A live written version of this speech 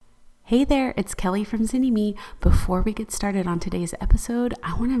Hey there, it's Kelly from Zynnyme. Before we get started on today's episode,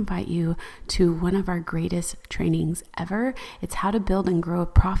 I want to invite you to one of our greatest trainings ever. It's how to build and grow a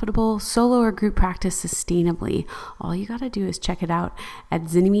profitable solo or group practice sustainably. All you got to do is check it out at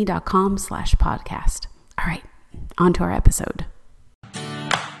zynnyme.com/podcast. All right, on to our episode.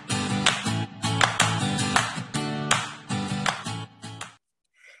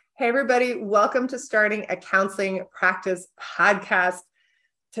 Hey everybody, welcome to Starting a Counseling Practice podcast.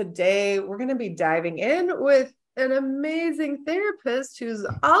 Today, we're going to be diving in with an amazing therapist who's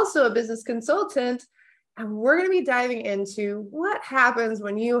also a business consultant. And we're going to be diving into what happens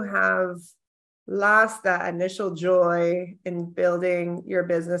when you have lost that initial joy in building your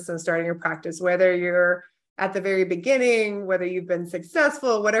business and starting your practice, whether you're at the very beginning, whether you've been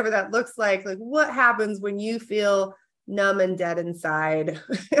successful, whatever that looks like what happens when you feel numb and dead inside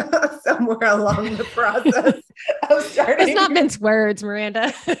somewhere along the process of starting. It's not mince words,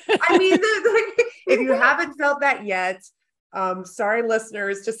 Miranda. I mean, if you haven't felt that yet, sorry,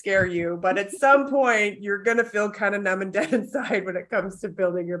 listeners, to scare you, but at some point you're going to feel kind of numb and dead inside when it comes to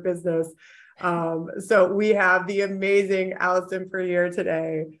building your business. So we have the amazing Allison Puryear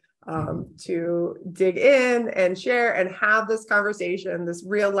today to dig in and share and have this conversation, this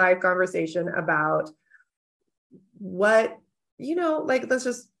real life conversation about what, that's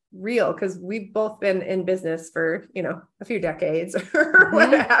just real, because we've both been in business for, a few decades or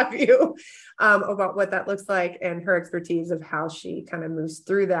what have you, about what that looks like and her expertise of how she kind of moves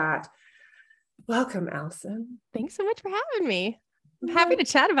through that. Welcome, Allison. Thanks so much for having me. I'm happy to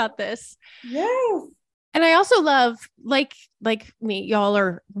chat about this. Yes. And I also love, like me, y'all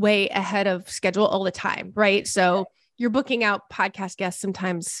are way ahead of schedule all the time, right? So you're booking out podcast guests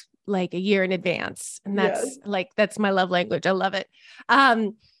sometimes like a year in advance. And that's that's my love language. I love it.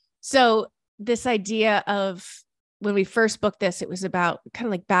 So this idea of when we first booked this, it was about kind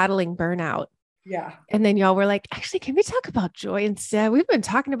of like battling burnout. Yeah. And then y'all were like, actually, can we talk about joy instead? We've been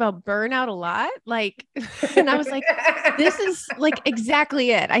talking about burnout a lot. And I was like, this is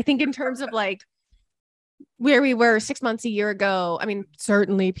exactly it. I think in terms of where we were 6 months, a year ago, I mean,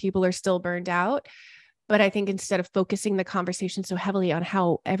 certainly people are still burned out. But I think instead of focusing the conversation so heavily on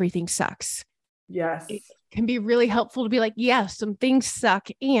how everything sucks, it can be really helpful to be like, yeah, some things suck.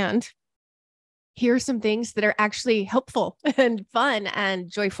 And here are some things that are actually helpful and fun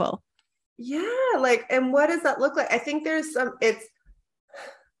and joyful. Yeah. And what does that look like? I think there's it's,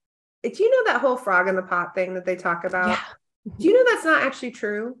 that whole frog in the pot thing that they talk about. Yeah. Do you know that's not actually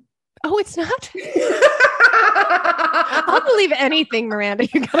true? Oh, it's not? I'll believe anything, Miranda,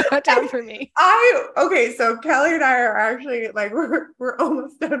 you got down for me. So Kelly and I are actually we're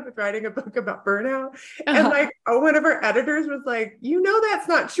almost done with writing a book about burnout. And one of our editors was like, that's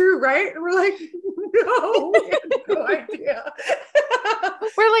not true, right? And we're like, no, we have no idea.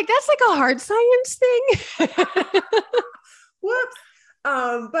 We're like, that's like a hard science thing. Whoops.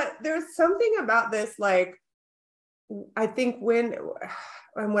 But there's something about this, I think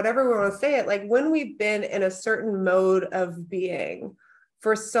and whatever we want to say it, when we've been in a certain mode of being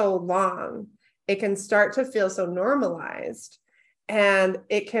for so long, it can start to feel so normalized. And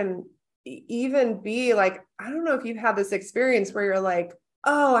it can even be I don't know if you've had this experience where you're like,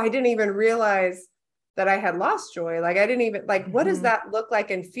 oh, I didn't even realize that I had lost joy. I didn't even what does that look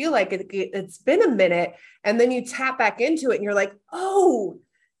like and feel like? It's been a minute. And then you tap back into it and you're like, oh,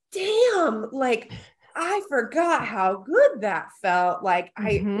 damn, I forgot how good that felt. But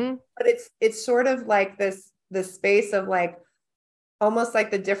it's sort of this space of almost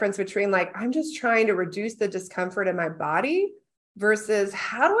the difference between I'm just trying to reduce the discomfort in my body versus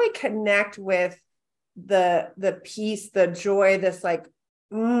how do I connect with the peace, the joy, this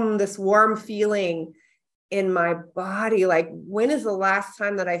this warm feeling in my body. When is the last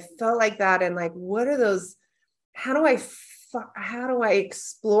time that I felt like that? And what are those, how do I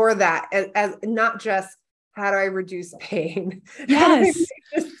explore that as not just how do I reduce pain? Yes.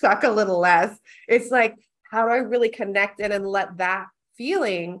 Just suck a little less. It's how do I really connect in and let that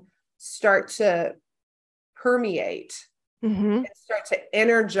feeling start to permeate and start to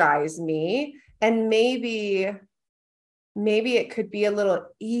energize me? And maybe it could be a little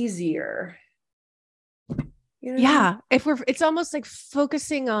easier. Yeah. It's almost like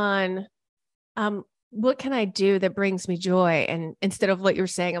focusing on, what can I do that brings me joy? And instead of what you're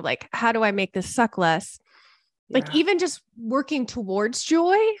saying of how do I make this suck less? Even just working towards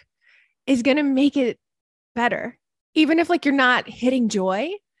joy is going to make it better. Even if you're not hitting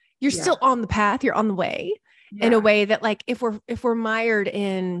joy, you're still on the path, you're on the way in a way that if we're mired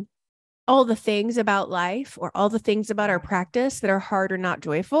in all the things about life or all the things about our practice that are hard or not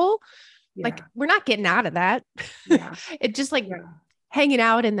joyful, we're not getting out of that. It just hanging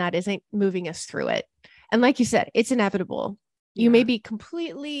out in that isn't moving us through it. And like you said, it's inevitable. You may be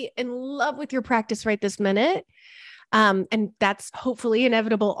completely in love with your practice right this minute. And that's hopefully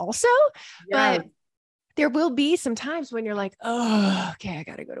inevitable also, but there will be some times when you're like, oh, okay, I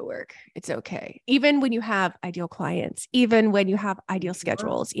got to go to work. It's okay. Even when you have ideal clients, even when you have ideal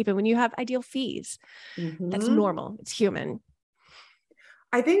schedules, even when you have ideal fees, that's normal. It's human.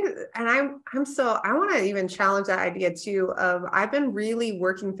 I think, and I want to even challenge that idea too, of I've been really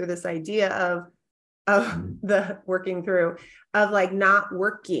working through this idea of like not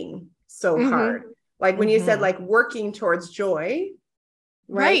working so hard. Like when you said like working towards joy,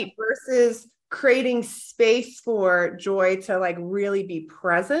 right? Versus creating space for joy to like really be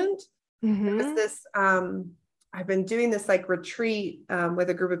present. There's this, I've been doing this like retreat with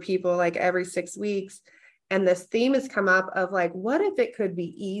a group of people like every 6 weeks. And this theme has come up of like, what if it could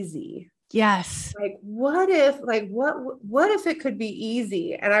be easy? Yes. Like, what if it could be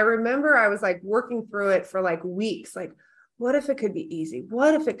easy? And I remember I was like working through it for like weeks. Like, what if it could be easy?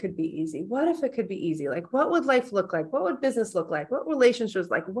 What if it could be easy? What if it could be easy? Like, what would life look like? What would business look like? What relationships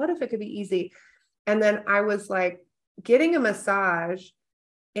like? What if it could be easy? And then I was like getting a massage,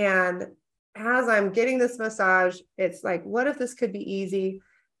 and as I'm getting this massage, it's like, what if this could be easy?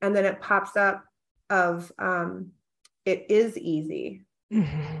 And then it pops up of it is easy.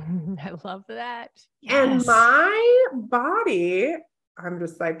 I love that. Yes. And my body, I'm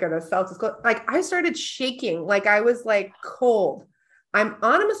just like gonna self-disclose, like I started shaking, like I was like cold. I'm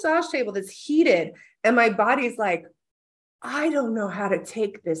on a massage table that's heated, and my body's like, I don't know how to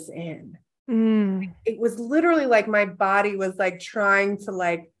take this in. It was literally like my body was like trying to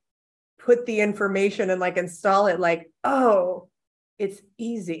like put the information and like install it, like, oh, it's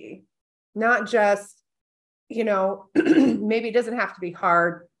easy. Not just, maybe it doesn't have to be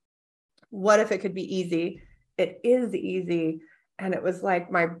hard. What if it could be easy? It is easy. And it was like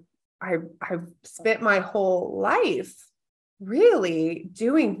I've spent my whole life really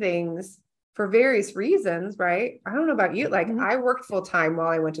doing things for various reasons, right? I don't know about you. Like I worked full time while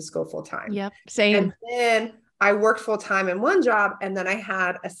I went to school full time. Yep. Same. And then I worked full time in one job, and then I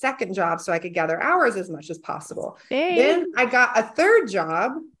had a second job so I could gather hours as much as possible. Same. Then I got a third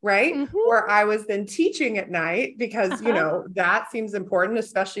job, right? Where I was then teaching at night because, that seems important,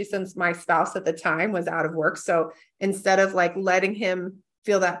 especially since my spouse at the time was out of work. So instead of like letting him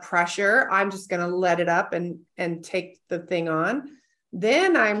feel that pressure, I'm just going to let it up and take the thing on.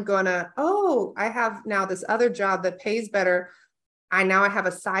 Then I'm going to, I have now this other job that pays better. I have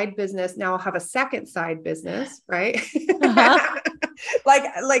a side business. Now I'll have a second side business, right?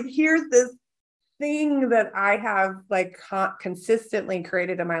 Like here's this thing that I have like consistently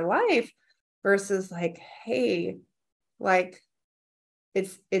created in my life versus like, hey, like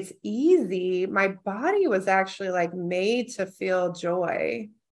it's easy. My body was actually like made to feel joy.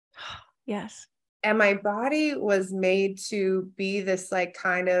 Yes. And my body was made to be this like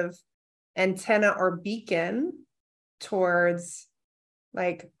kind of antenna or beacon towards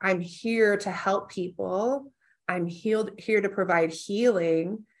like, I'm here to help people. I'm here to provide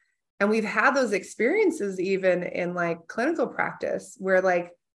healing. And we've had those experiences even in like clinical practice where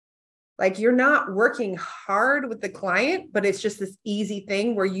like you're not working hard with the client, but it's just this easy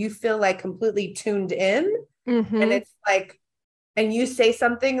thing where you feel like completely tuned in. And it's like, and you say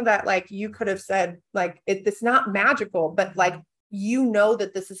something that like you could have said, like it's not magical, but like,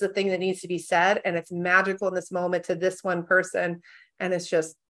 that this is the thing that needs to be said. And it's magical in this moment to this one person. And it's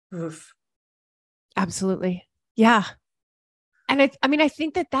just, oof. Absolutely. Yeah. And I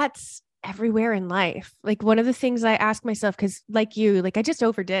think that that's everywhere in life. Like one of the things I ask myself, cause like you, like I just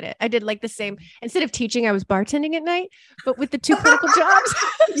overdid it. I did like the same, instead of teaching, I was bartending at night, but with the 2 clinical jobs.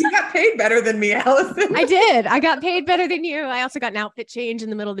 You got paid better than me, Allison. I did. I got paid better than you. I also got an outfit change in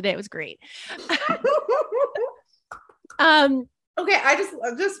the middle of the day. It was great. Okay. I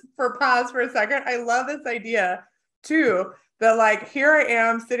just for pause for a second. I love this idea too, that like, here I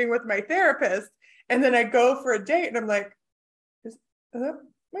am sitting with my therapist, and then I go for a date and I'm like, is that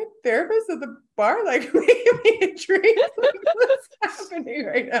my therapist at the bar? Like making me a drink? Like, what's happening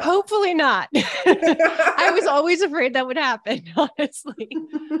right now? Hopefully not. I was always afraid that would happen, honestly.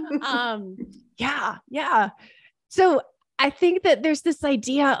 Yeah. So I think that there's this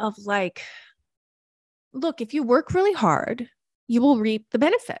idea of like, look, if you work really hard, you will reap the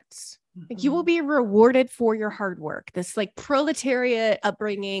benefits. Like you will be rewarded for your hard work. This like proletariat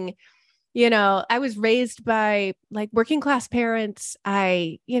upbringing, I was raised by like working class parents.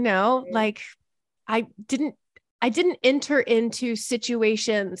 I didn't enter into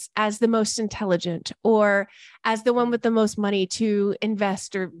situations as the most intelligent or as the one with the most money to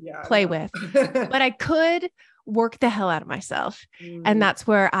invest or play with, but I could work the hell out of myself. And that's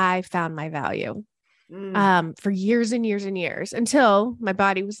where I found my value. For years and years and years, until my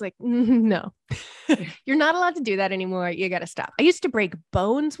body was like, no, you're not allowed to do that anymore. You got to stop. I used to break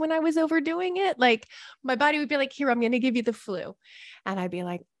bones when I was overdoing it. Like my body would be like, here, I'm going to give you the flu. And I'd be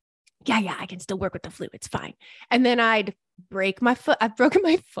like, yeah, I can still work with the flu. It's fine. And then I'd break my foot. I've broken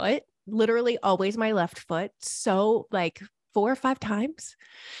my foot, literally always my left foot. So like 4 or 5 times.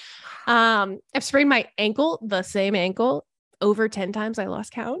 I've sprained my ankle, the same ankle, over 10 times. I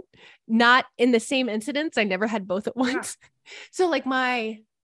lost count, not in the same incidents. I never had both at once. Yeah. So like my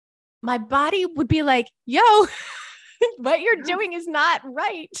body would be like, yo, what you're doing is not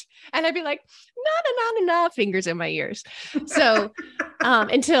right. And I'd be like, no, fingers in my ears. So,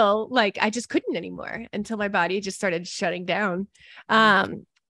 until like, I just couldn't anymore, until my body just started shutting down. And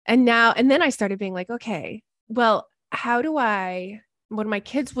then I started being like, okay, well, when my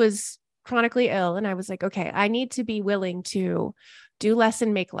kids was chronically ill, and I was like, okay, I need to be willing to do less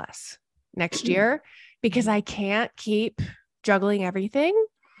and make less next year, because I can't keep juggling everything.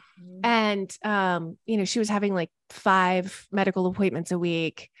 And, she was having like 5 medical appointments a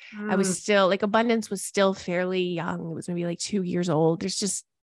week. I was still like, Abundance was still fairly young. It was maybe like 2 years old. There's just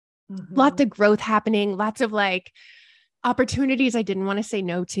lots of growth happening, lots of like opportunities I didn't want to say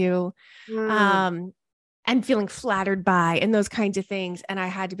no to. And feeling flattered by, and those kinds of things. And I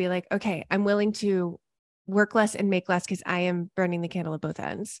had to be like, okay, I'm willing to work less and make less, because I am burning the candle at both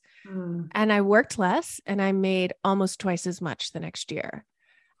ends. And I worked less, and I made almost twice as much the next year.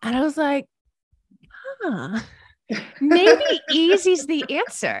 And I was like, maybe easy's the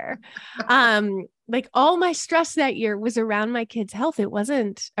answer. Like all my stress that year was around my kids' health. It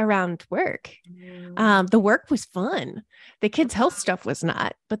wasn't around work. The work was fun. The kids' health stuff was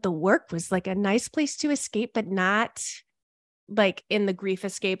not, but the work was like a nice place to escape, but not like in the grief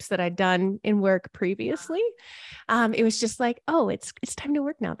escapes that I'd done in work previously. It was just like, oh, it's time to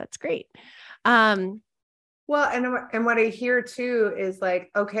work now. That's great. Well, and what I hear too is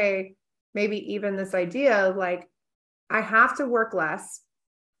like, okay, maybe even this idea of like, I have to work less.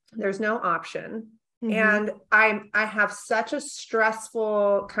 There's no option. And I have such a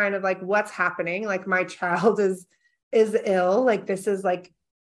stressful kind of like what's happening. Like my child is ill. Like this is like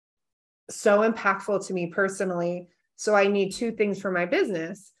so impactful to me personally. So I need 2 things for my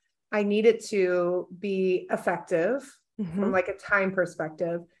business. I need it to be effective from like a time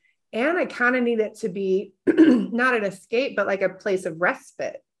perspective. And I kind of need it to be not an escape, but like a place of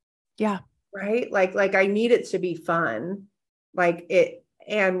respite. Yeah. Right. Like I need it to be fun. Like it.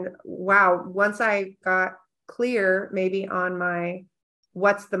 And wow, once I got clear maybe on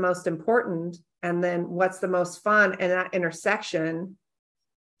what's the most important, and then what's the most fun, and that intersection.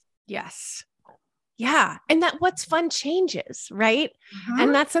 Yes. Yeah. And that what's fun changes. Right.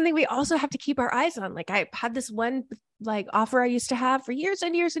 And that's something we also have to keep our eyes on. Like I had this one like offer I used to have for years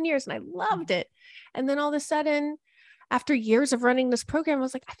and years and years, and I loved it. And then all of a sudden, after years of running this program, I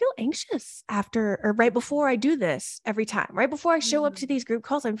was like, I feel anxious after, or right before I do this every time, right before I show up to these group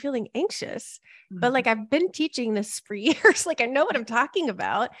calls, I'm feeling anxious, but like, I've been teaching this for years. Like I know what I'm talking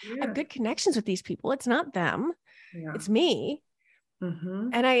about. I have good connections with these people. It's not them. It's me.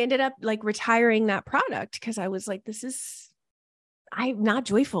 And I ended up like retiring that product, because I was like, I'm not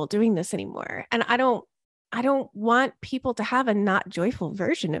joyful doing this anymore. And I don't want people to have a not joyful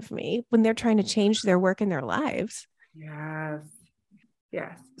version of me when they're trying to change their work and their lives. Yes.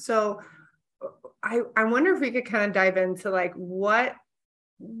 So I wonder if we could kind of dive into like, what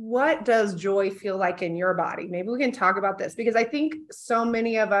does joy feel like in your body? Maybe we can talk about this, because I think so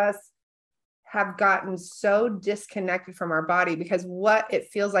many of us have gotten so disconnected from our body, because what it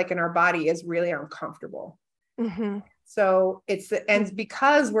feels like in our body is really uncomfortable. So and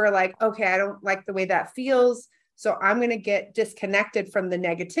because we're like, okay, I don't like the way that feels, so I'm going to get disconnected from the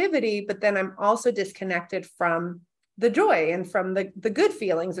negativity, but then I'm also disconnected from the joy and from the good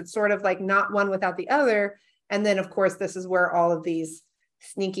feelings. It's sort of like not one without the other. And then of course, this is where all of these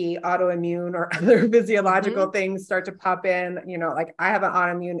sneaky autoimmune or other physiological things start to pop in, like I have an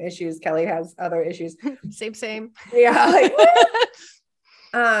autoimmune issues. Kelly has other issues. Same. Yeah. Like,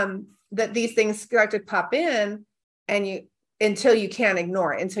 that these things start to pop in, and until you can't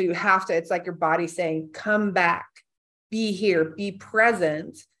ignore it, until you have to, it's like your body saying, come back, be here, be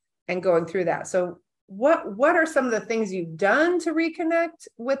present, and going through that. So what are some of the things you've done to reconnect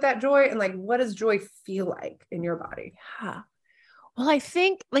with that joy? And like, what does joy feel like in your body? Yeah. Well, I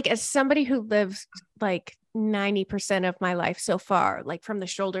think like as somebody who lives like 90% of my life so far, like from the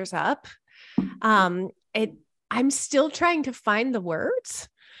shoulders up, I'm still trying to find the words,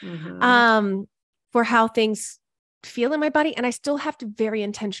 for how things feel in my body. And I still have to very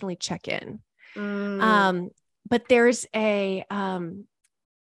intentionally check in. but there's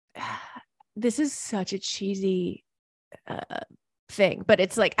this is such a cheesy thing, but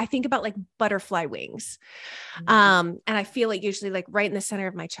it's like, I think about like butterfly wings. And I feel it usually like right in the center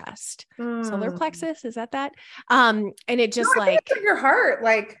of my chest, solar plexus. Is that? And it just no, I think it's like your heart,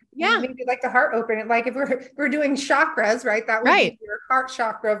 like, yeah, maybe like the heart opening. Like if we're doing chakras, right? That would be your heart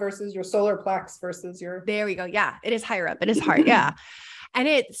chakra versus your solar plex versus your. There we go. Yeah. It is higher up. It is heart. Yeah.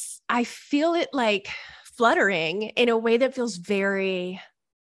 And I feel it like fluttering in a way that feels very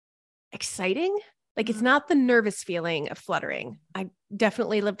exciting. Like it's not the nervous feeling of fluttering. I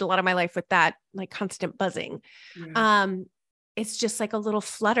definitely lived a lot of my life with that, like constant buzzing. Yeah. It's just like a little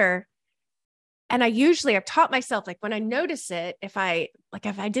flutter. And I've taught myself, like when I notice it, if I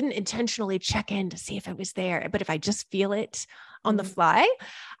didn't intentionally check in to see if it was there, but if I just feel it on the fly,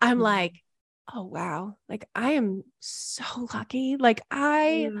 I'm like, oh, wow. Like I am so lucky. Like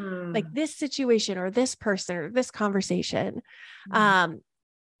like this situation or this person or this conversation,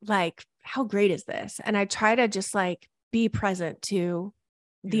 like how great is this? And I try to just like be present to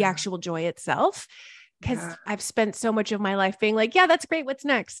the actual joy itself. Cause I've spent so much of my life being like, yeah, that's great. What's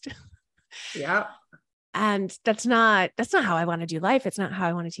next? Yeah. And that's not how I want to do life. It's not how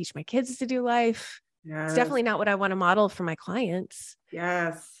I want to teach my kids to do life. It's definitely not what I want to model for my clients.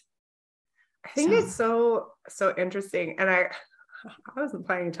 Yes. I think it's so interesting. And I wasn't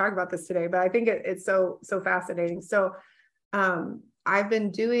planning to talk about this today, but I think it's so fascinating. So, I've been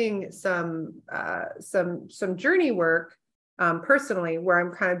doing some journey work, personally, where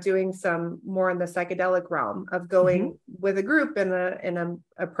I'm kind of doing some more in the psychedelic realm of going with a group in an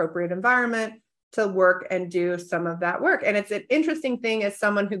appropriate environment to work and do some of that work. And it's an interesting thing as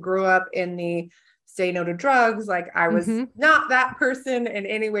someone who grew up in the say no to drugs. Like I was not that person in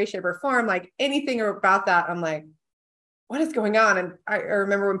any way, shape or form, like anything about that. I'm like, what is going on? And I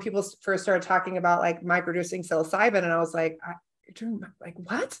remember when people first started talking about like microdosing psilocybin, and I was like, like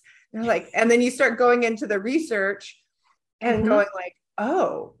what? And they're like, and then you start going into the research and going like,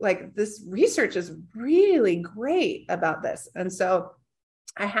 oh, like this research is really great about this. And so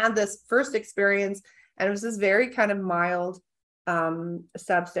I had this first experience, and it was this very kind of mild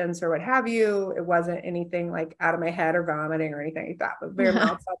substance or what have you. It wasn't anything like out of my head or vomiting or anything like that, but very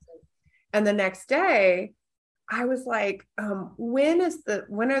mild substance. And the next day I was like, when is the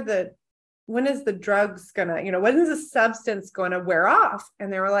drugs gonna, when is the substance going to wear off?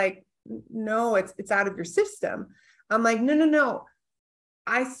 And they were like, no, it's out of your system. I'm like, no,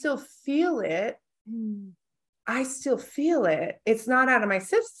 I still feel it. It's not out of my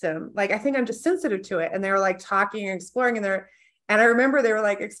system. Like, I think I'm just sensitive to it. And they were like talking and exploring, and I remember they were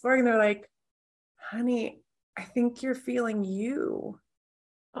like exploring, they're like, honey, I think you're feeling you.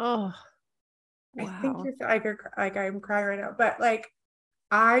 Oh, wow. I think you're like I'm crying right now, but like,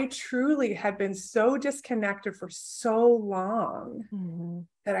 I truly had been so disconnected for so long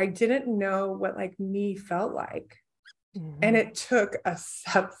that I didn't know what like me felt like. And it took a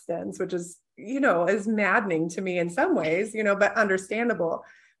substance, which is, is maddening to me in some ways, but understandable,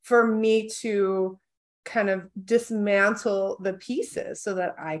 for me to kind of dismantle the pieces so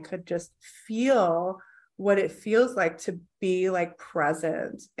that I could just feel what it feels like to be like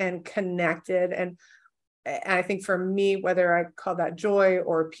present and connected. And I think for me, whether I call that joy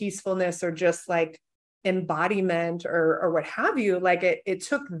or peacefulness or just like embodiment or what have you, like it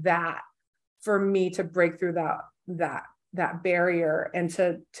took that for me to break through that barrier and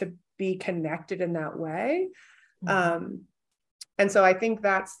to be connected in that way. And so I think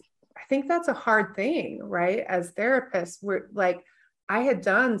that's a hard thing, right? As therapists, we're like, I had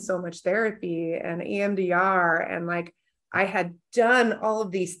done so much therapy and EMDR, and like I had done all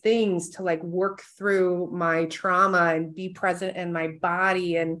of these things to like work through my trauma and be present in my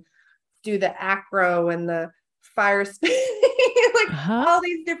body and do the acro and the fire spinning, like all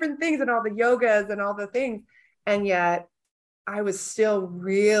these different things and all the yogas and all the things. And yet I was still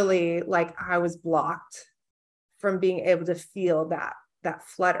really like, I was blocked from being able to feel that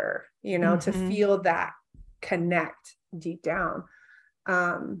flutter, to feel that connect deep down.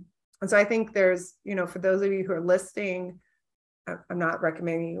 And so I think there's, for those of you who are listening, I'm not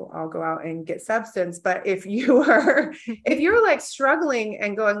recommending you all go out and get substance, but if you're like struggling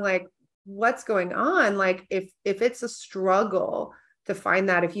and going like, what's going on? Like if it's a struggle to find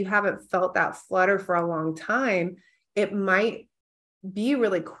that, if you haven't felt that flutter for a long time, it might be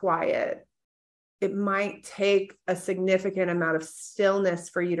really quiet. It might take a significant amount of stillness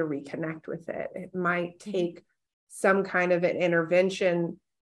for you to reconnect with it. It might take some kind of an intervention,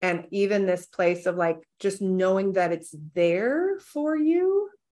 and even this place of like just knowing that it's there for you,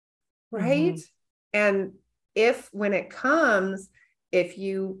 right? And when it comes, if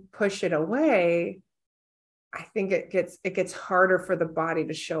you push it away, I think it gets harder for the body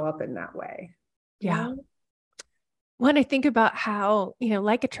to show up in that way. Yeah. When I think about how,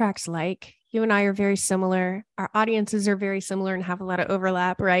 like attracts like, you and I are very similar. Our audiences are very similar and have a lot of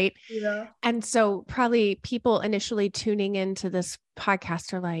overlap, right? Yeah. And so probably people initially tuning into this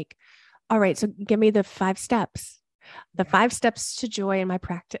podcast are like, all right, so give me the 5 steps, the 5 steps to joy in my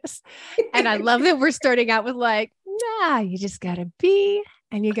practice. And I love that we're starting out with like, nah, you just got to be,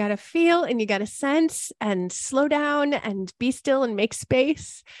 and you got to feel, and you got to sense and slow down and be still and make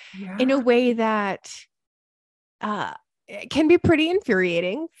space in a way that it can be pretty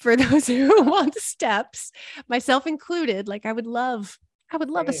infuriating for those who want steps, myself included. Like I would love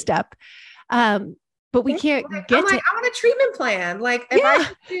a step. But we can't get I'm like, I want a treatment plan. Like if I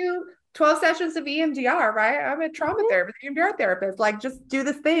do 12 sessions of EMDR, right? I'm a trauma therapist, EMDR therapist, like just do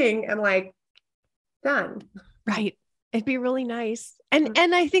this thing and like done. Right. It'd be really nice. And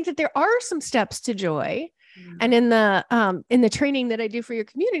I think that there are some steps to joy. And in the training that I do for your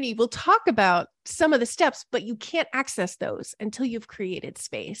community, we'll talk about some of the steps, but you can't access those until you've created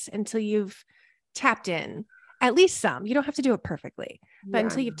space, until you've tapped in at least some. You don't have to do it perfectly, but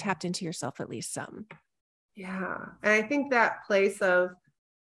until you've tapped into yourself, at least some. Yeah. And I think that place of,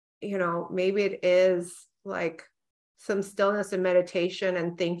 maybe it is like some stillness and meditation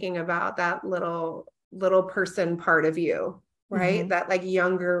and thinking about that little person part of you, right? That like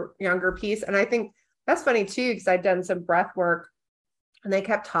younger piece. And I think that's funny too, because I'd done some breath work and they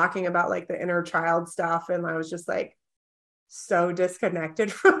kept talking about like the inner child stuff. And I was just like so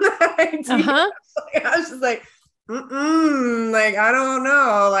disconnected from that idea. I was just like, like, I don't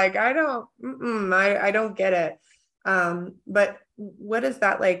know. Like, I don't get it. But what is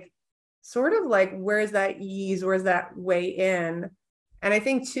that like, sort of like, where's that ease? Where's that way in? And I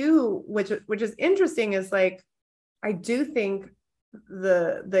think too, which is interesting is like, I do think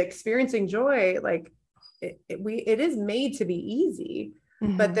the experiencing joy, like it is made to be easy,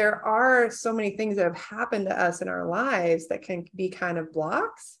 but there are so many things that have happened to us in our lives that can be kind of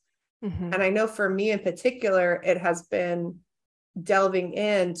blocks. And I know for me in particular, it has been delving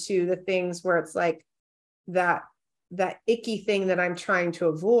into the things where it's like that icky thing that I'm trying to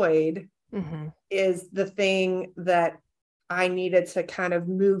avoid is the thing that I needed to kind of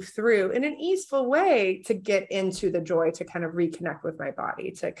move through in an easeful way to get into the joy, to kind of reconnect with my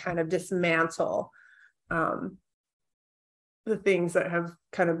body, to kind of dismantle the things that have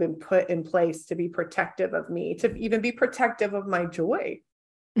kind of been put in place to be protective of me, to even be protective of my joy,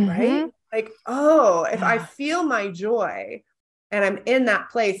 right? Like, if I feel my joy and I'm in that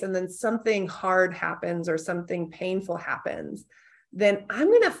place and then something hard happens or something painful happens, then I'm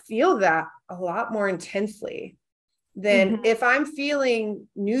going to feel that a lot more intensely than if I'm feeling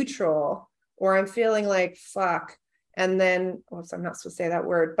neutral or I'm feeling like fuck. And then, I'm not supposed to say that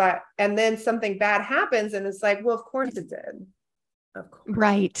word, and then something bad happens and it's like, well, of course it did. Of course.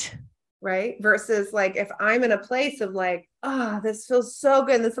 Right. Versus like, if I'm in a place of like, this feels so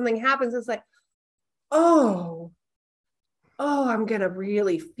good. And then something happens. It's like, I'm going to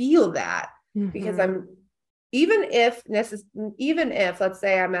really feel that because even if let's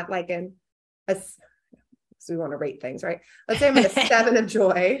say I'm at like so we want to rate things, right? Let's say I'm at a 7 of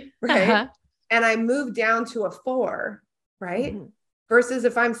joy, right? And I move down to a 4, right? Versus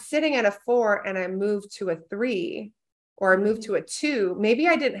if I'm sitting at a 4 and I move to a 3 or I move to a 2, maybe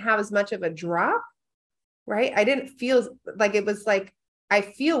I didn't have as much of a drop, right? I didn't feel like it was like, I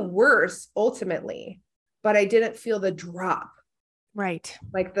feel worse ultimately, but I didn't feel the drop. Right.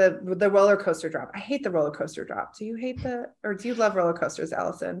 Like the roller coaster drop. I hate the roller coaster drop. Do you hate or do you love roller coasters,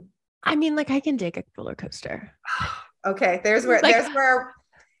 Allison? I mean, like I can dig a roller coaster. Okay. There's where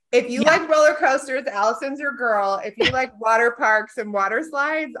if you like roller coasters, Allison's your girl. If you like water parks and water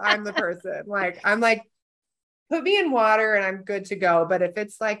slides, I'm the person. I'm like, put me in water and I'm good to go. But if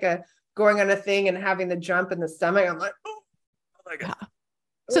it's like going on a thing and having the jump in the stomach, I'm like, oh my God. Yeah.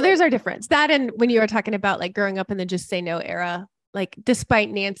 So there's our difference. That and when you were talking about like growing up in the just say no era, like despite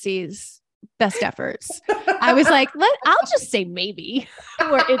Nancy's best efforts, I was like, I'll just say maybe,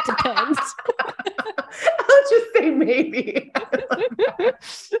 or it depends. I'll just say maybe.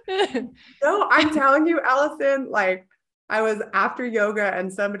 No, I'm telling you, Allison, like I was after yoga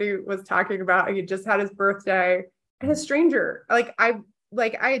and somebody was talking about, he just had his birthday and a stranger, I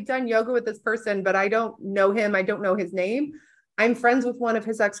had done yoga with this person, but I don't know him. I don't know his name. I'm friends with one of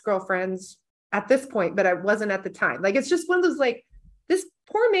his ex-girlfriends at this point, but I wasn't at the time. Like, it's just one of those, like, this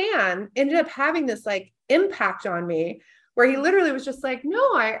poor man ended up having this like impact on me where he literally was just like,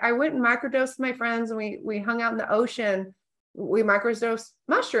 no, I went and microdosed my friends and we hung out in the ocean. We microdosed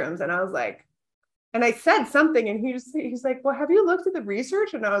mushrooms. And I was like, and I said something and he's like, well, have you looked at the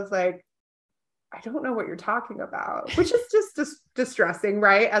research? And I was like, I don't know what you're talking about, which is just distressing,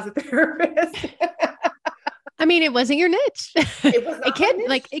 right? As a therapist. I mean, it wasn't your niche. It was not It can my niche.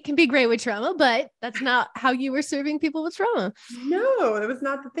 like, it can be great with trauma, but that's not how you were serving people with trauma. No, it was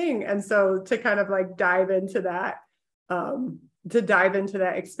not the thing. And so to kind of like dive into that,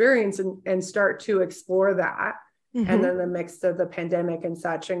 experience and start to explore that. Mm-hmm. And then the mix of the pandemic and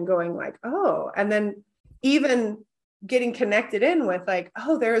such, and going like, oh, and then even getting connected in with like,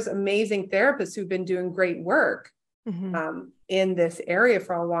 oh, there's amazing therapists who've been doing great work in this area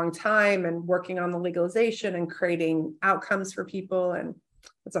for a long time, and working on the legalization and creating outcomes for people. And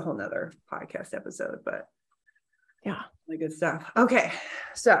it's a whole nother podcast episode, but yeah, really good stuff. Okay.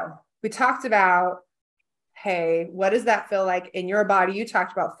 So we talked about, hey, what does that feel like in your body? You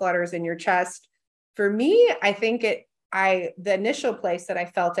talked about flutters in your chest. For me, I think the initial place that I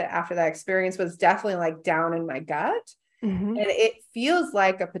felt it after that experience was definitely like down in my gut. Mm-hmm. And it feels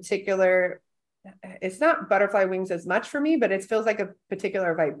like a particular, it's not butterfly wings as much for me, but it feels like a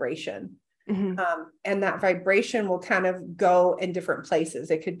particular vibration. Mm-hmm. And that vibration will kind of go in different places.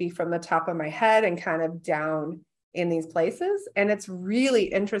 It could be from the top of my head and kind of down in these places. And it's really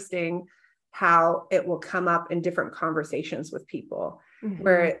interesting how it will come up in different conversations with people,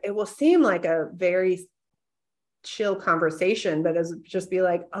 where it will seem like a very chill conversation, but as just be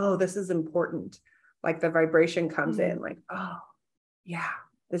like, oh, this is important. Like the vibration comes in like, oh yeah,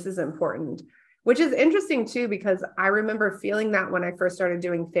 this is important, which is interesting too, because I remember feeling that when I first started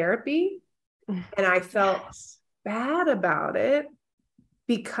doing therapy, and I felt bad about it,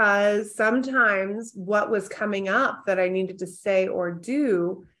 because sometimes what was coming up that I needed to say or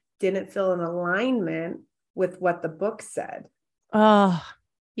do didn't feel in alignment with what the book said. Oh,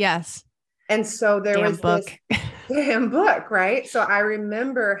 yes. And so there Damn was book. this damn book, right? So I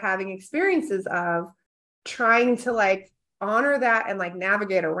remember having experiences of trying to like honor that and like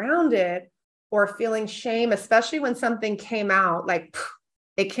navigate around it, or feeling shame, especially when something came out, like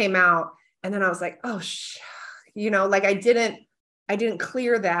it came out. And then I was like, oh, like I didn't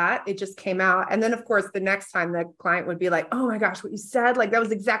clear that. It just came out. And then of course, the next time the client would be like, oh my gosh, what you said, like that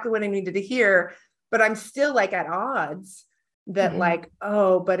was exactly what I needed to hear. But I'm still like at odds that like,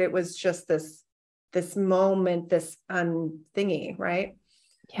 oh, but it was just this moment, this thingy, right?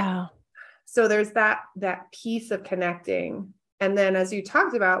 Yeah. So there's that piece of connecting. And then as you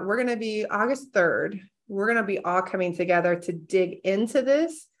talked about, we're going to be August 3rd. We're going to be all coming together to dig into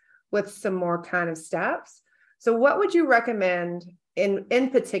this with some more kind of steps. So what would you recommend in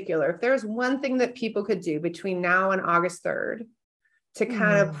particular, if there's one thing that people could do between now and August 3rd to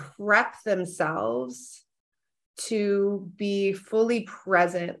kind of prep themselves to be fully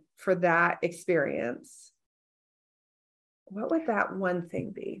present for that experience? What would that one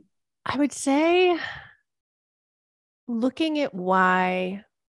thing be? I would say looking at why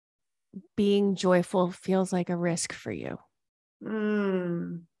being joyful feels like a risk for you.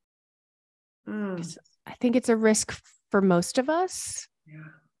 I think it's a risk for most of us. Yeah.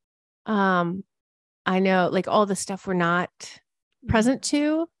 I know like all the stuff we're not present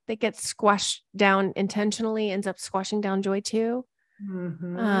to that gets squashed down intentionally ends up squashing down joy too.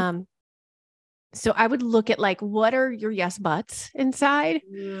 So I would look at like, what are your yes buts inside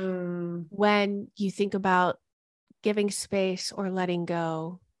when you think about giving space or letting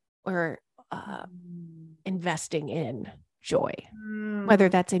go or investing in joy, whether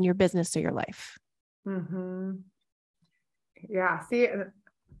that's in your business or your life. Yeah. See,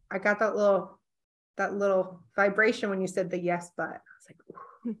 I got that little vibration when you said the yes, but I was like,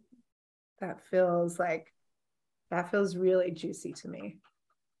 ooh, that feels really juicy to me.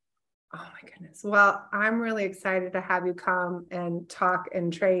 Oh my goodness. Well, I'm really excited to have you come and talk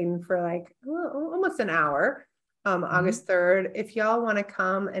and train for like almost an hour, August 3rd. If y'all want to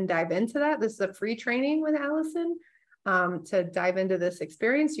come and dive into that, this is a free training with Allison. To dive into this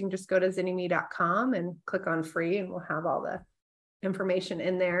experience, you can just go to zynnyme.com and click on free, and we'll have all the information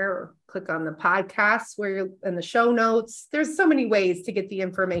in there, or click on the podcast where you're in the show notes. There's so many ways to get the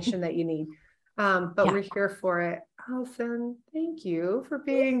information that you need. But we're here for it. Allison, thank you for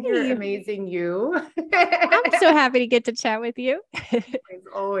being here. Amazing you. I'm so happy to get to chat with you. As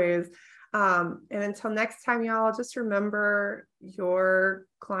always. And until next time, y'all, just remember your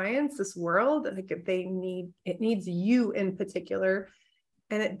clients, this world, like it needs you in particular.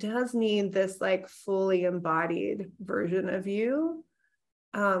 And it does need this like fully embodied version of you.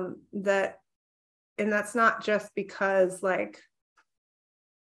 That's not just because like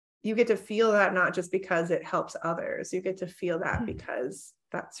you get to feel that, not just because it helps others. You get to feel that because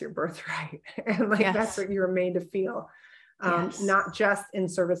that's your birthright. And like, that's what you were made to feel. Not just in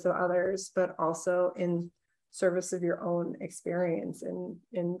service of others, but also in service of your own experience.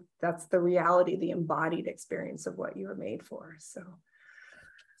 And that's the reality, the embodied experience of what you were made for. So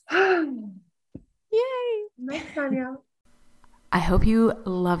Yay. Next time, yeah. I hope you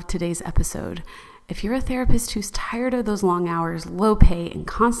loved today's episode. If you're a therapist who's tired of those long hours, low pay, and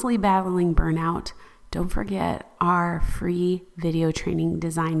constantly battling burnout, don't forget our free video training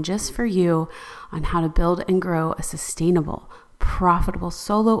designed just for you on how to build and grow a sustainable, profitable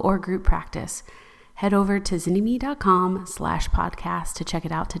solo or group practice. Head over to zynnyme.com/podcast to check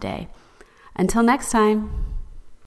it out today. Until next time.